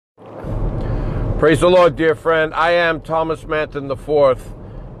Praise the Lord, dear friend. I am Thomas Manton IV,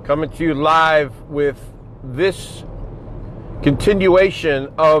 coming to you live with this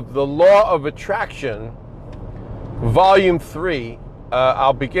continuation of the Law of Attraction, Volume 3.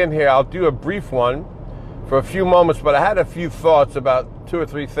 I'll begin here. I'll do a brief one for a few moments, but I had a few thoughts about 2 or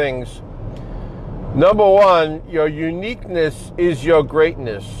 3 things. Number one, your uniqueness is your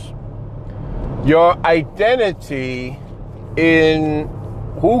greatness. Your identity in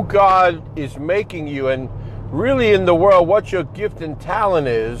who God is making you, and really in the world, what your gift and talent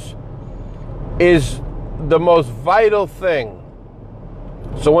is the most vital thing.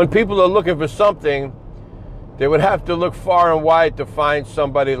 So when people are looking for something, they would have to look far and wide to find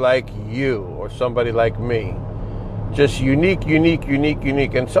somebody like you or somebody like me. Just unique.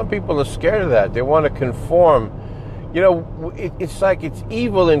 And some people are scared of that. They want to conform. You know, it's like it's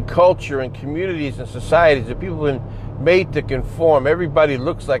evil in culture and communities and societies that people have been made to conform. Everybody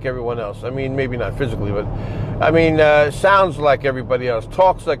looks like everyone else. I mean, maybe not physically, but I mean, sounds like everybody else,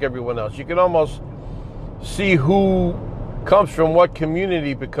 talks like everyone else. You can almost see who comes from what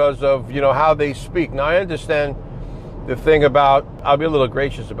community because of, you know, how they speak. Now, I understand the thing about, I'll be a little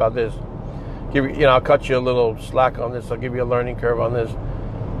gracious about this. I'll cut you a little slack on this. I'll give you a learning curve on this.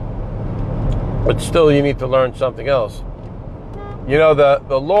 But still, you need to learn something else. You know,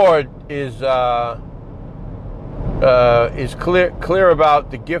 the Lord is clear about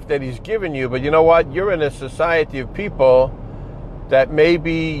the gift that He's given you. But you know what? You're in a society of people that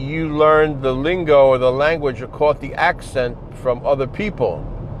maybe you learned the lingo or the language or caught the accent from other people.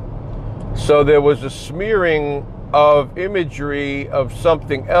 So there was a smearing of imagery of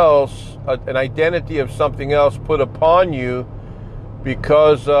something else, an identity of something else put upon you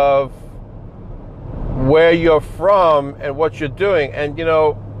because of where you're from and what you're doing. And, you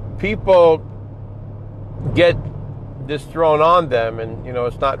know, people get this thrown on them, and, you know,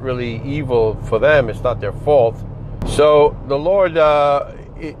 it's not really evil for them. It's not their fault. So the Lord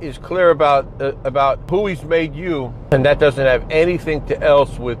is clear about who He's made you, and that doesn't have anything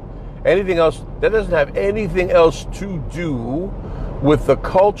else that doesn't have anything else to do with the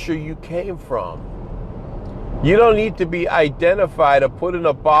culture you came from. You don't need to be identified or put in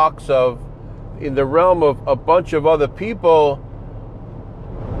a box in the realm of a bunch of other people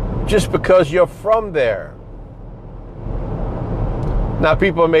just because you're from there. Now,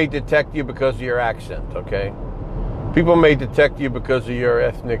 people may detect you because of your accent, okay? People may detect you because of your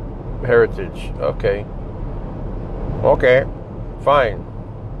ethnic heritage, okay? Okay, fine.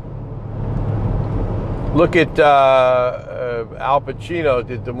 Look at Al Pacino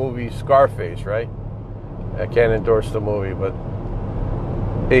did the movie Scarface, right? I can't endorse the movie, but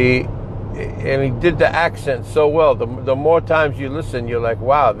he did the accent so well. The more times you listen, you're like,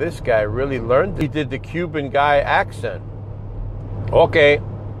 wow, this guy really learned it. He did the Cuban guy accent. Okay.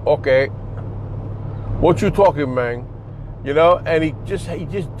 What you talking, man? You know, and he just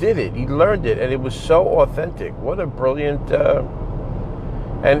did it. He learned it, and it was so authentic. What a brilliant...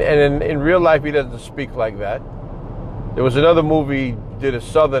 And in real life, he doesn't speak like that. There was another movie did a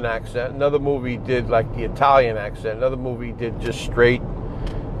Southern accent. Another movie did like the Italian accent. Another movie did just straight.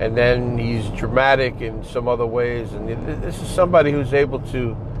 And then he's dramatic in some other ways. And this is somebody who's able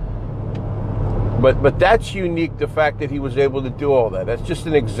to... But that's unique, the fact that he was able to do all that. That's just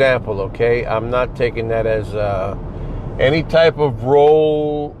an example, okay? I'm not taking that as any type of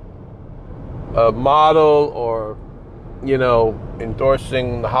role model or, you know,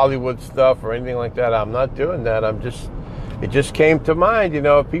 endorsing the Hollywood stuff or anything like that. I'm not doing that. It just came to mind, you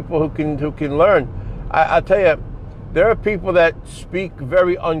know, people who can learn. I tell you, there are people that speak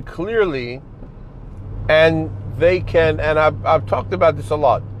very unclearly, and they can, and I've talked about this a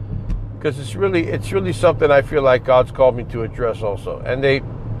lot, because it's really something I feel like God's called me to address also. And they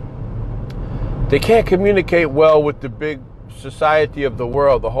can't communicate well with the big society of the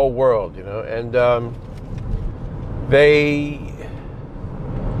world, the whole world, you know, and they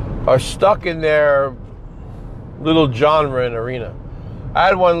are stuck in their little genre and arena. I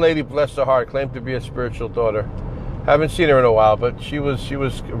had one lady, bless her heart, claimed to be a spiritual daughter. Haven't seen her in a while, but she was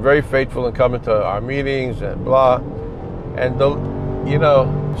very faithful in coming to our meetings and blah. And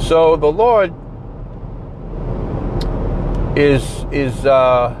so the Lord is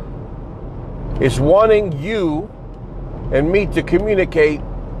wanting you and me to communicate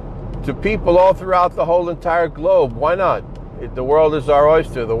to people all throughout the whole entire globe. Why not? The world is our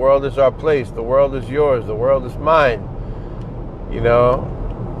oyster. The world is our place. The world is yours. The world is mine. You know,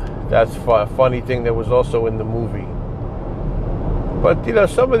 that's a funny thing that was also in the movie. But, you know,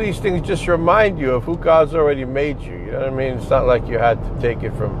 some of these things just remind you of who God's already made you. You know what I mean? It's not like you had to take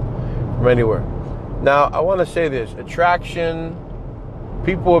it from anywhere. Now, I want to say this. Attraction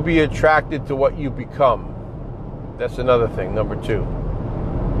People will be attracted to what you become. That's another thing, number 2.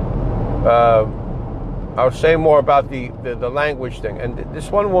 I was saying more about the language thing. And this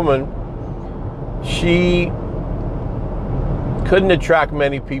one woman, she couldn't attract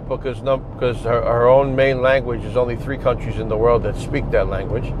many people because her own main language is only 3 countries in the world that speak that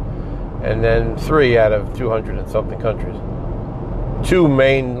language. And then 3 out of 200 and something countries. 2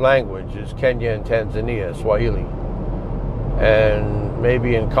 main languages, Kenya and Tanzania, Swahili. And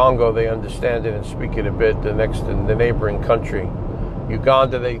maybe in Congo they understand it and speak it a bit. The neighboring country,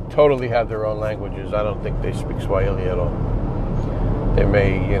 Uganda, they totally have their own languages. I don't think they speak Swahili at all. They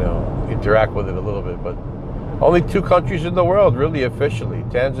may, interact with it a little bit, but only 2 countries in the world, really officially,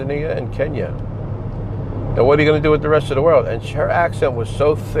 Tanzania and Kenya. Now, what are you going to do with the rest of the world? And her accent was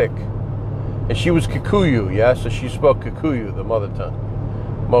so thick. And she was Kikuyu, yeah? So she spoke Kikuyu, the mother tongue,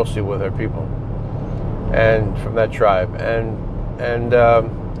 mostly with her people. And from that tribe. And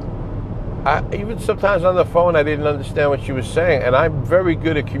I, even sometimes on the phone, I didn't understand what she was saying. And I'm very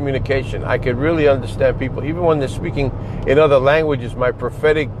good at communication. I could really understand people. Even when they're speaking in other languages, my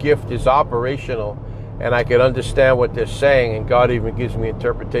prophetic gift is operational. And I can understand what they're saying. And God even gives me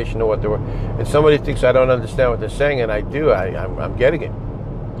interpretation of what they're... And somebody thinks I don't understand what they're saying. And I do. I'm getting it.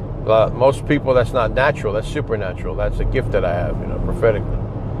 Most people, that's not natural. That's supernatural. That's a gift that I have, prophetically.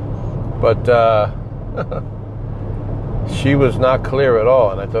 But she was not clear at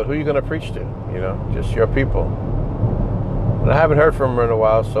all. And I thought, who are you going to preach to? Just your people. And I haven't heard from her in a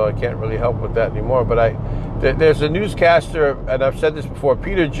while, so I can't really help with that anymore. But there's a newscaster, and I've said this before,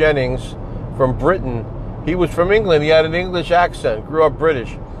 Peter Jennings from Britain. He was from England. He had an English accent, grew up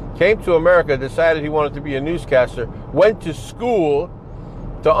British, came to America, decided he wanted to be a newscaster, went to school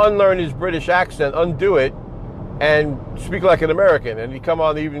to unlearn his British accent, undo it, and speak like an American. And he'd come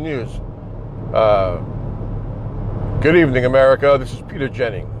on the evening news. Good evening, America. This is Peter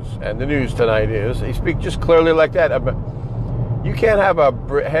Jennings. And the news tonight is, he speaks just clearly like that. You can't have a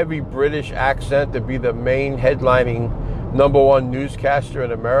heavy British accent to be the main headlining #1 newscaster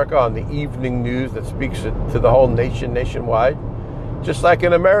in America on the evening news that speaks to the whole nation, nationwide. Just like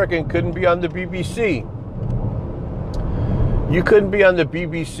an American couldn't be on the BBC. You couldn't be on the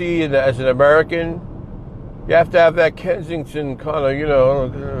BBC as an American. You have to have that Kensington kind of,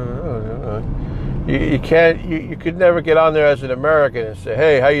 you can't, you could never get on there as an American and say,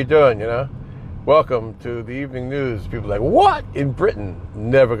 hey, how you doing, Welcome to the evening news. People are like, what? In Britain?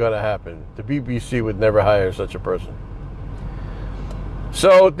 Never going to happen. The BBC would never hire such a person.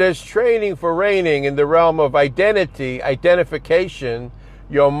 So there's training for reigning in the realm of identity, identification,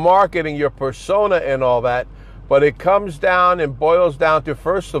 your marketing, your persona and all that. But it comes down and boils down to,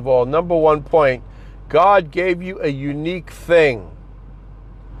 first of all, #1 point, God gave you a unique thing.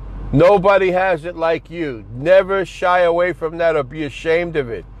 Nobody has it like you. Never shy away from that or be ashamed of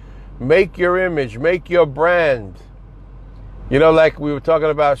it. Make your image, make your brand. Like we were talking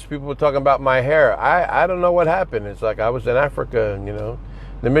about, people were talking about my hair. I don't know what happened. It's like I was in Africa and,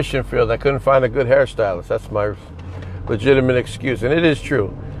 the mission field. I couldn't find a good hairstylist. That's my legitimate excuse. And it is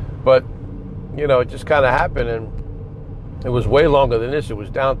true. But it just kind of happened, and it was way longer than this. It was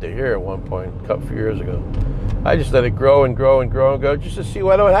down to here at one point, a couple of years ago. I just let it grow and grow and grow and go just to see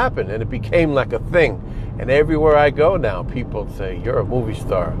what would happen, and it became like a thing. And everywhere I go now, people say, "You're a movie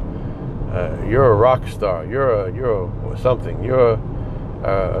star, you're a rock star, you're a something, you're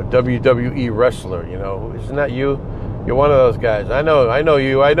a WWE wrestler. Isn't that you? You're one of those guys. I know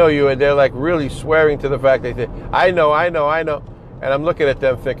you. And they're like really swearing to the fact they say, I know. And I'm looking at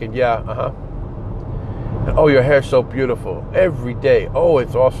them thinking, yeah, oh, your hair's so beautiful. Every day. Oh,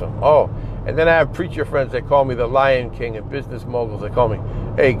 it's awesome. Oh, and then I have preacher friends that call me the Lion King, and business moguls that call me,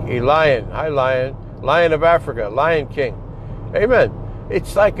 hey, Lion. Hi, Lion. Lion of Africa. Lion King. Amen.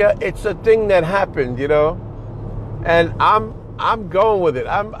 It's like it's a thing that happened, and I'm going with it.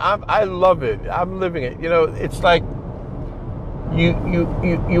 I love it. I'm living it. It's like you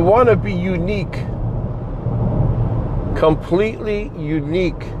want to be unique. Completely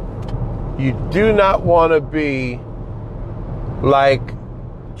unique. You do not want to be like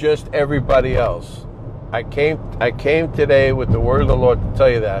just everybody else. I came today with the word of the Lord to tell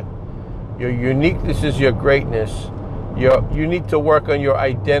you that your uniqueness is your greatness. You need to work on your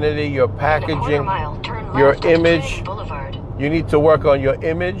identity, your packaging, your image. You need to work on your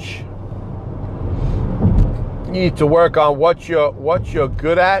image. You need to work on what you're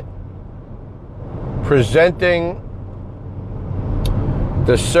good at, presenting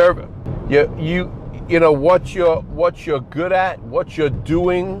the service. You know what you're good at, what you're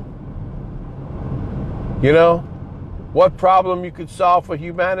doing. What problem you could solve for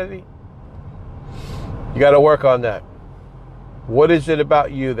humanity. You got to work on that. What is it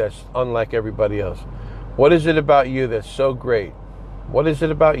about you that's unlike everybody else? What is it about you that's so great? What is it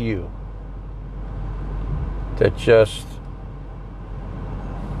about you that just...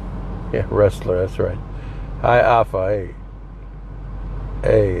 Yeah, wrestler, that's right. Hi, Alpha, hey.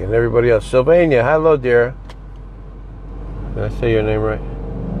 Hey, and everybody else. Sylvania, hello, dear. Did I say your name right?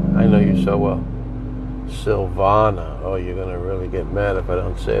 I know you so well. Silvana. Oh, you're going to really get mad if I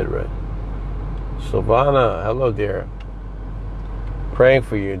don't say it right. Silvana, hello, dear. Praying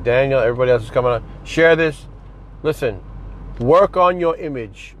for you. Daniel, everybody else is coming on. Share this. Listen, work on your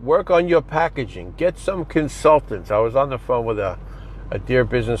image. Work on your packaging. Get some consultants. I was on the phone with a dear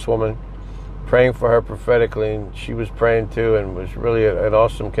businesswoman, praying for her prophetically, and she was praying too, and was really an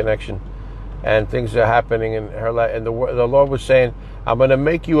awesome connection. And things are happening in her life. And the Lord was saying, I'm going to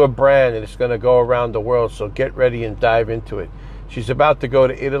make you a brand, and it's going to go around the world, so get ready and dive into it. She's about to go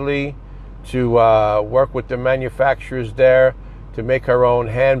to Italy to work with the manufacturers there to make her own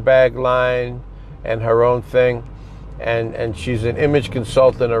handbag line and her own thing. And she's an image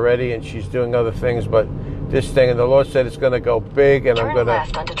consultant already, and she's doing other things, but this thing, and the Lord said it's going to go big, and I'm going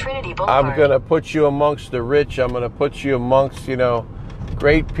to put you amongst the rich. I'm going to put you amongst,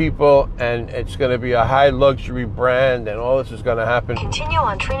 great people, and it's going to be a high luxury brand, and all this is going to happen. Continue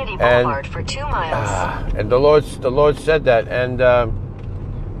on Trinity Boulevard for 2 miles. And the Lord said that, and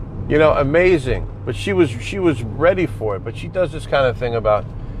amazing. But she was ready for it. But she does this kind of thing about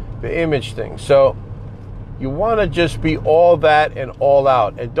the image thing. So you want to just be all that and all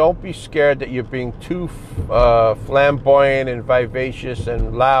out, and don't be scared that you're being too flamboyant and vivacious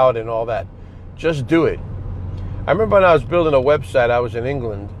and loud and all that. Just do it. I remember when I was building a website, I was in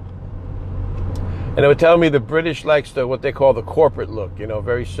England, and they would tell me the British likes what they call the corporate look,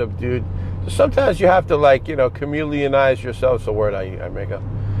 very subdued. So sometimes you have to chameleonize yourself. It's a word I make up.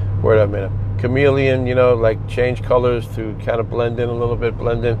 Word I made up. Chameleon, change colors to kind of blend in a little bit,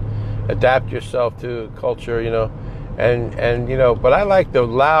 adapt yourself to culture, but I like the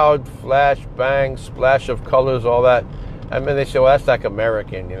loud flash, bang, splash of colors, all that. I mean, they say, well, that's like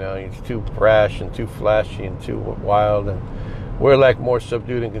American, it's too brash and too flashy and too wild, and we're like more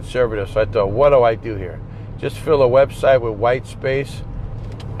subdued and conservative. So I thought, what do I do here? Just fill a website with white space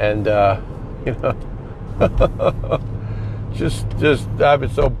and, just have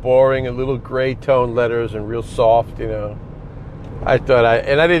it so boring and little gray tone letters and real soft, I thought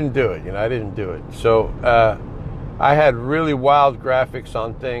I didn't do it, I didn't do it. So I had really wild graphics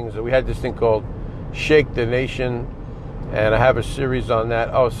on things. We had this thing called Shake the Nation, and I have a series on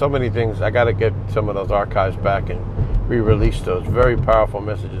that. Oh, so many things. I got to get some of those archives back and re-release those. Very powerful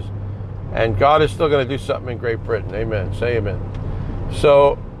messages. And God is still going to do something in Great Britain. Amen. Say amen.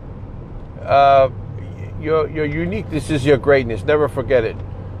 So your uniqueness is your greatness. Never forget it.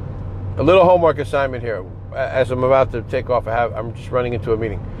 A little homework assignment here. As I'm about to take off, I'm just running into a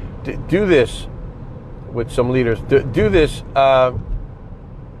meeting. Do this with some leaders. Do this.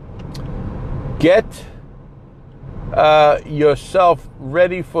 Get yourself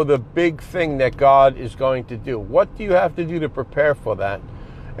ready for the big thing that God is going to do. What do you have to do to prepare for that?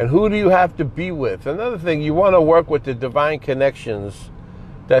 And who do you have to be with? Another thing, you want to work with the divine connections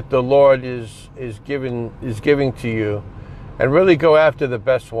that the Lord is giving to you, and really go after the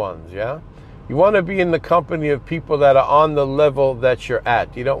best ones, yeah? You want to be in the company of people that are on the level that you're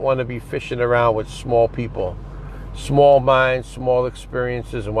at. You don't want to be fishing around with small people, small minds, small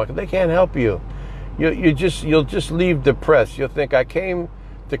experiences, and what they can't help you. You'll just leave depressed. You'll think, I came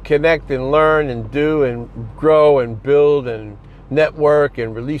to connect and learn and do and grow and build and network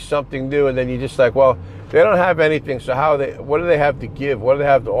and release something new, and then you're just like, well, they don't have anything, so what do they have to give? What do they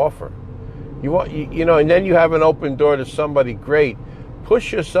have to offer? And then you have an open door to somebody great.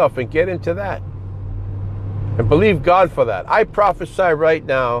 Push yourself and get into that. And believe God for that. I prophesy right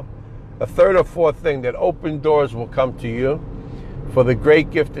now, a third or fourth thing, that open doors will come to you for the great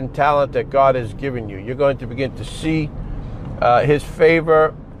gift and talent that God has given you. You're going to begin to see His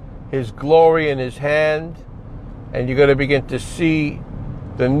favor, His glory in His hand, and you're going to begin to see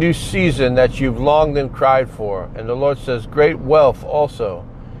the new season that you've longed and cried for. And the Lord says, great wealth also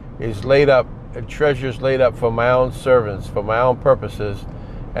is laid up, and treasures laid up for my own servants, for my own purposes.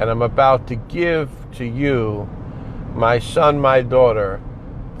 And I'm about to give to you, my son, my daughter,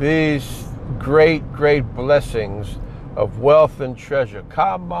 these great, great blessings of wealth and treasure.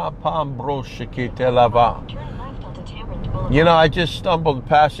 I just stumbled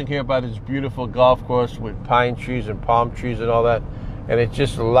passing here by this beautiful golf course with pine trees and palm trees and all that, and it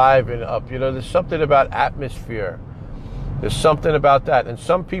just livened up. There's something about atmosphere. There's something about that. And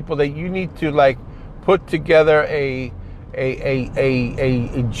some people that you need to put together a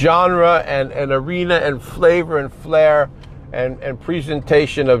genre and an arena and flavor and flair and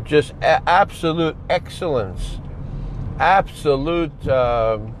presentation of just absolute excellence, absolute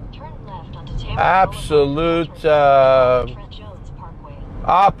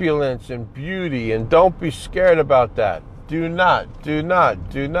opulence and beauty. And don't be scared about that. Do not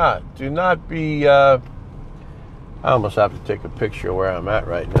be. I almost have to take a picture of where I'm at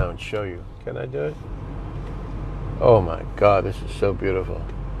right now and show you. Can I do it? Oh my God, this is so beautiful.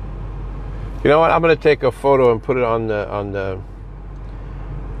 You know what? I'm going to take a photo and put it on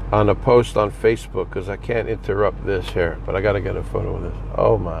a post on Facebook, because I can't interrupt this here. But I got to get a photo of this.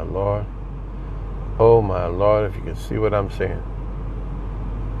 Oh my Lord. Oh my Lord, if you can see what I'm saying.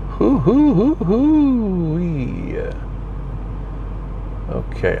 Yeah.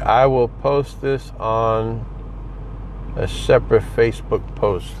 Okay, I will post this on a separate Facebook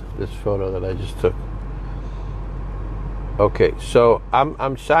post, this photo that I just took. Okay, so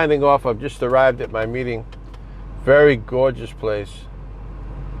I'm signing off. I've just arrived at my meeting. Very gorgeous place.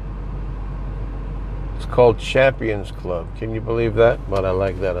 It's called Champions Club. Can you believe that? But I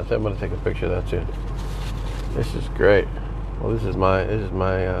like that. I think I'm going to take a picture of that too. This is great. Well, this is my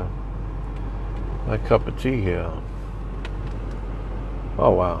my cup of tea here.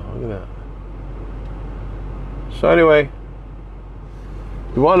 Oh wow, look at that. So anyway,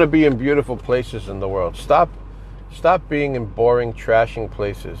 you want to be in beautiful places in the world. Stop being in boring, trashing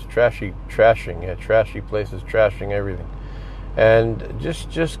places. Trashy places, trashing everything. And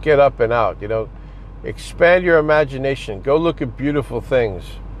just get up and out, you know. Expand your imagination. Go look at beautiful things.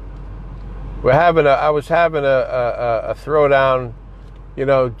 I was having a throwdown, you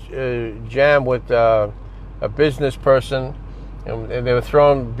know, jam with a business person, and they were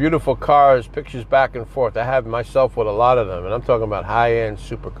throwing beautiful cars, pictures back and forth. I have myself with a lot of them, and I'm talking about high-end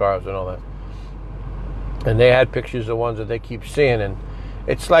supercars and all that. And they had pictures of ones that they keep seeing, and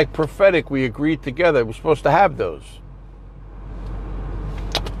it's like prophetic. We agreed together. We're supposed to have those.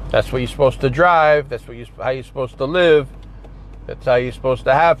 That's what you're supposed to drive. That's how you're supposed to live. That's how you're supposed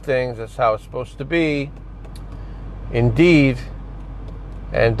to have things. That's how it's supposed to be. Indeed.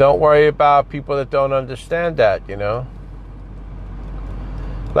 And don't worry about people that don't understand that, you know.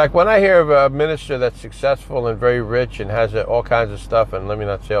 Like when I hear of a minister that's successful and very rich and has all kinds of stuff, and let me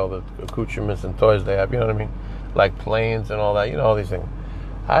not say all the accoutrements and toys they have, you know what I mean? Like planes and all that, you know, all these things.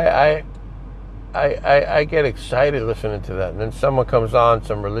 I get excited listening to that. And then someone comes on,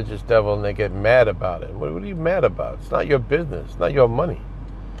 some religious devil, and they get mad about it. What are you mad about? It's not your business. It's not your money.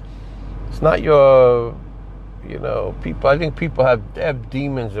 It's not your, you know, people. I think people have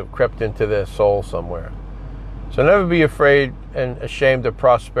demons have crept into their soul somewhere. So never be afraid and ashamed of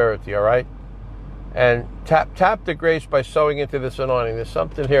prosperity, all right? And tap the grace by sowing into this anointing. There's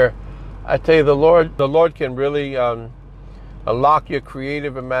something here. I tell you, the Lord can really unlock your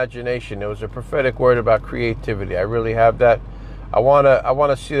creative imagination. There was a prophetic word about creativity. I really have that. I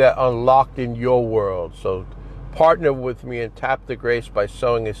wanna see that unlocked in your world. So partner with me and tap the grace by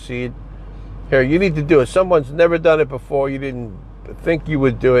sowing a seed. Here, you need to do it. Someone's never done it before. You didn't think you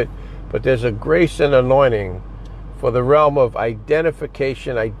would do it, but there's a grace and anointing for the realm of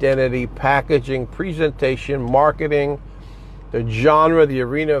identification, identity, packaging, presentation, marketing, the genre, the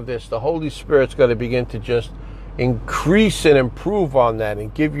arena of this. The Holy Spirit's going to begin to just increase and improve on that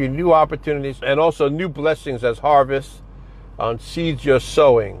and give you new opportunities and also new blessings as harvest on seeds you're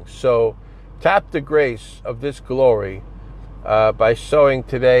sowing. So tap the grace of this glory by sowing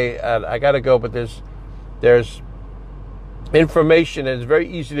today. I got to go, but there's information, and it's very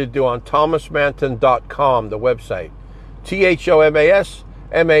easy to do on thomasmanton.com, the website.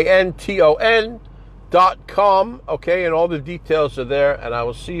 ThomasManton.com. Okay, and all the details are there. And I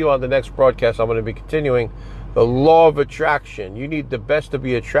will see you on the next broadcast. I'm going to be continuing the law of attraction. You need the best to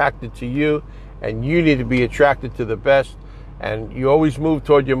be attracted to you, and you need to be attracted to the best. And you always move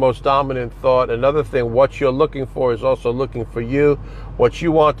toward your most dominant thought. Another thing, what you're looking for is also looking for you. What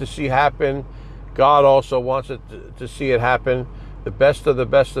you want to see happen, God also wants it to see it happen. The best of the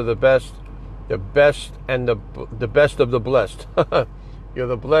best of the best. The best and the best of the blessed. You're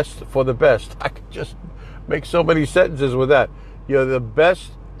the blessed for the best. I could just make so many sentences with that. You're the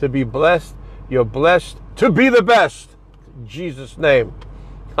best to be blessed. You're blessed to be the best. In Jesus' name.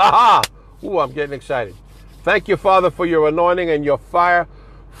 Ha ha! Ooh, I'm getting excited. Thank you, Father, for your anointing and your fire.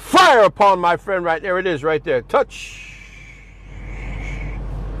 Fire upon my friend right there. It is right there. Touch.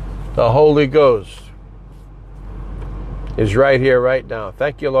 The Holy Ghost is right here, right now.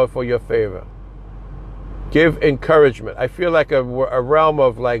 Thank you, Lord, for your favor. Give encouragement. I feel like a realm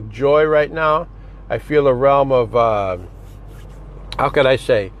of like joy right now. I feel a realm of, how can I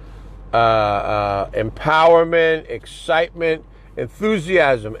say, empowerment, excitement,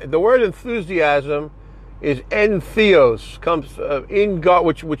 enthusiasm. The word enthusiasm is entheos, comes in God,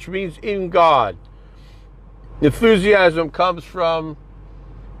 which means in God. Enthusiasm comes from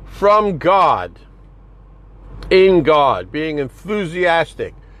God, in God, being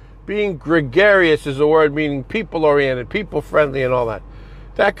enthusiastic. Being gregarious is a word meaning people-oriented, people-friendly, and all that.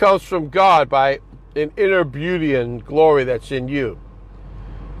 That comes from God by an inner beauty and glory that's in you.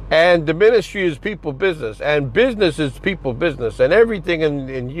 And the ministry is people business, and business is people business, and everything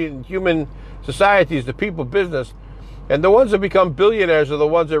in human society is the people business. And the ones that become billionaires are the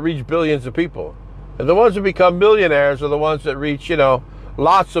ones that reach billions of people. And the ones that become millionaires are the ones that reach,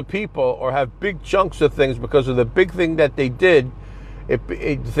 lots of people or have big chunks of things because of the big thing that they did.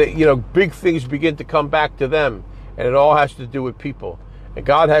 Big things begin to come back to them, and it all has to do with people. And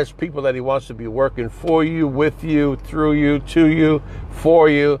God has people that he wants to be working for you, with you, through you, to you, for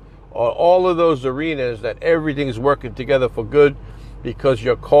you, on all of those arenas, that everything is working together for good because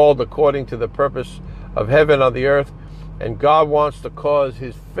you're called according to the purpose of heaven on the earth. And God wants to cause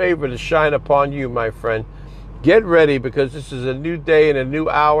his favor to shine upon you, my friend. Get ready, because this is a new day and a new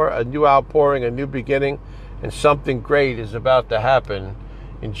hour, a new outpouring, a new beginning, and something great is about to happen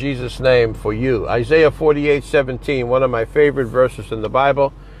in Jesus' name for you. Isaiah 48:17, one of my favorite verses in the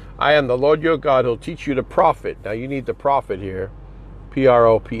Bible. I am the Lord your God who'll teach you to profit. Now you need the prophet here,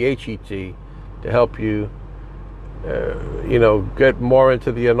 Prophet, to help you, get more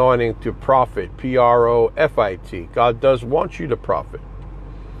into the anointing to profit, Profit. God does want you to profit.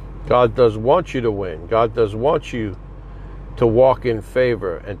 God does want you to win. God does want you to walk in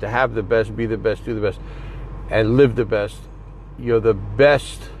favor and to have the best, be the best, do the best, and live the best. You're the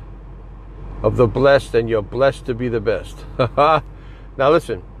best of the blessed, and you're blessed to be the best. Now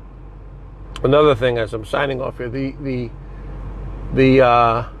listen, another thing as I'm signing off here, the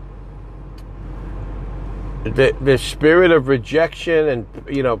spirit of rejection and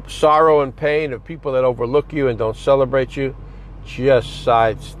sorrow and pain of people that overlook you and don't celebrate you, just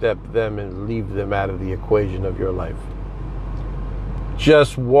sidestep them and leave them out of the equation of your life.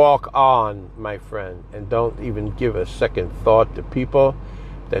 Just walk on, my friend, and don't even give a second thought to people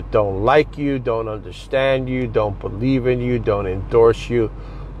that don't like you, don't understand you, don't believe in you, don't endorse you.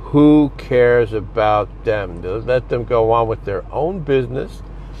 Who cares about them? Let them go on with their own business,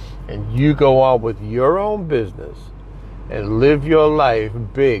 and you go on with your own business and live your life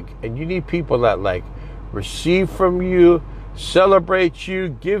big. And you need people that receive from you, celebrate you,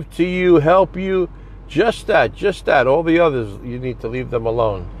 give to you, help you. Just that. All the others, you need to leave them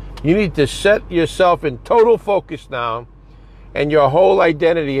alone. You need to set yourself in total focus now, and your whole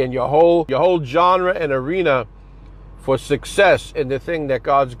identity and your whole genre and arena for success in the thing that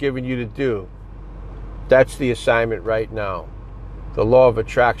God's given you to do. That's the assignment right now. The law of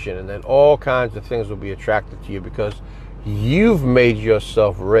attraction, and then all kinds of things will be attracted to you because you've made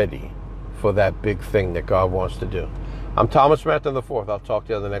yourself ready for that big thing that God wants to do. I'm Thomas Manton IV. I'll talk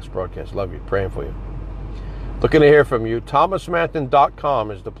to you on the next broadcast. Love you. Praying for you. Looking to hear from you.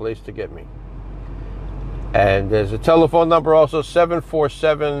 ThomasManton.com is the place to get me. And there's a telephone number also,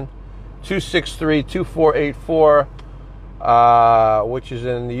 747-263-2484, which is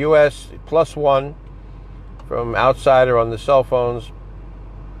in the U.S., +1 from outside or on the cell phones.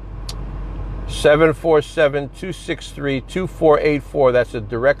 747-263-2484. That's a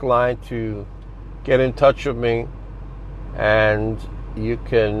direct line to get in touch with me. And you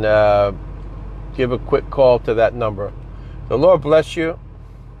can give a quick call to that number. The Lord bless you.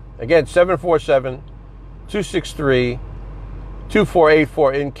 Again,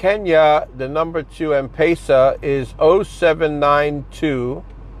 747-263-2484. In Kenya, the number to M-Pesa is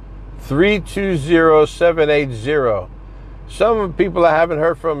 0792-320-780. Some people I haven't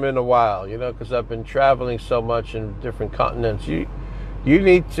heard from in a while, because I've been traveling so much in different continents. You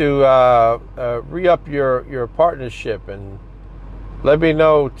need to re-up your partnership and let me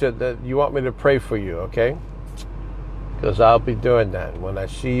know that you want me to pray for you, okay? Because I'll be doing that when I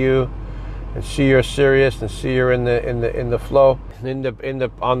see you and see you're serious and see you're in the flow,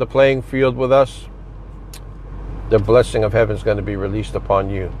 on the playing field with us. The blessing of heaven is going to be released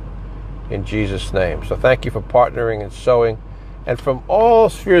upon you in Jesus' name. So thank you for partnering and sowing. And from all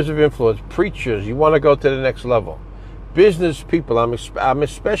spheres of influence, preachers, you want to go to the next level. Business people, I'm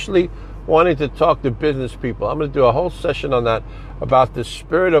especially wanting to talk to business people. I'm going to do a whole session on that, about the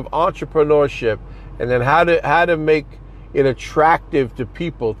spirit of entrepreneurship, and then how to make it attractive to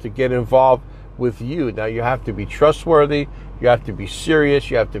people to get involved with you. Now, you have to be trustworthy, you have to be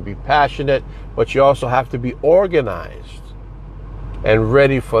serious, you have to be passionate, but you also have to be organized and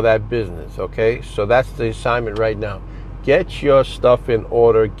ready for that business, okay? So that's the assignment right now. Get your stuff in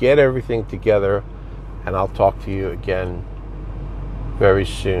order, get everything together, and I'll talk to you again very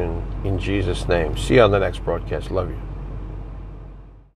soon. In Jesus' name. See you on the next broadcast. Love you.